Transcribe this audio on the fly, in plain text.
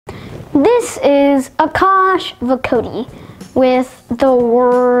This is Akash Vukoti with the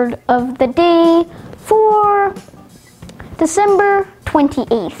word of the day for December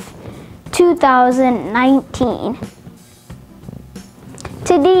 28th, 2019.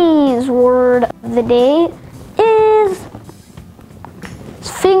 Today's word of the day is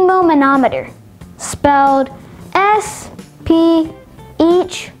Sphygmomanometer, spelled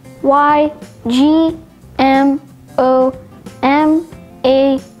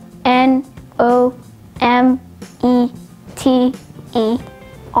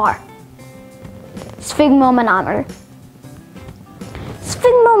Sphygmomanometer. Sphygmomanometer.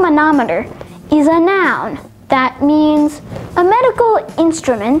 Sphygmomanometer is a noun that means a medical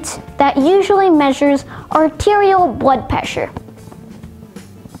instrument that usually measures arterial blood pressure.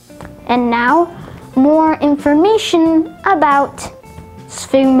 And now, more information about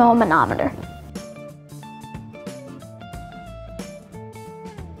sphygmomanometer.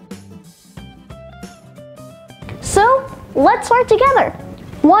 So, let's start together.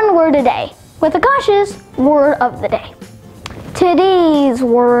 One word a day with Akash's word of the day. Today's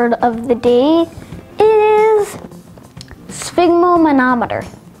word of the day is sphygmomanometer.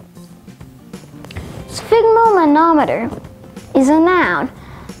 Sphygmomanometer is a noun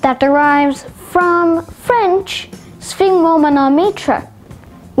that derives from French Sphygmomanometer,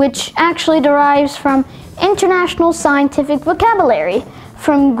 which actually derives from international scientific vocabulary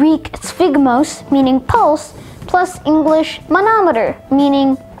from Greek sphygmos, meaning pulse, plus English manometer,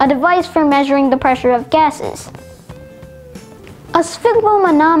 meaning a device for measuring the pressure of gases. A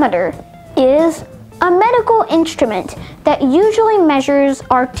sphygmomanometer is a medical instrument that usually measures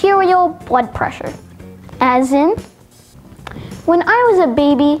arterial blood pressure. As in, when I was a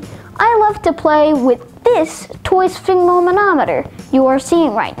baby, I loved to play with this toy sphygmomanometer you are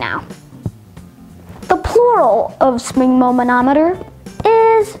seeing right now. The plural of sphygmomanometer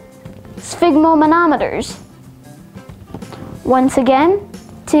is sphygmomanometers. Once again,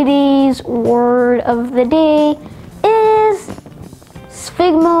 today's word of the day is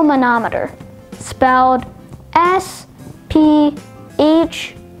sphygmomanometer, spelled Sphygmomanometer.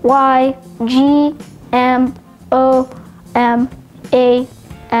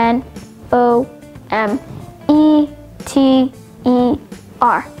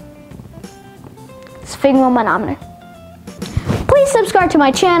 Sphygmomanometer. Please subscribe to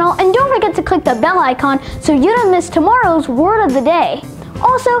my channel and don't forget to click the bell icon so you don't miss tomorrow's word of the day.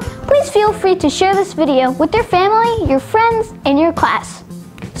 Also, please feel free to share this video with your family, your friends, and your class.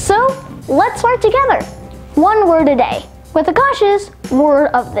 So, let's start together. One word a day with Akash's word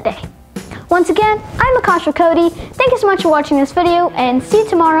of the day. Once again, I'm Akash Vukoti. Thank you so much for watching this video and see you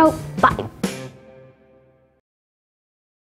tomorrow. Bye.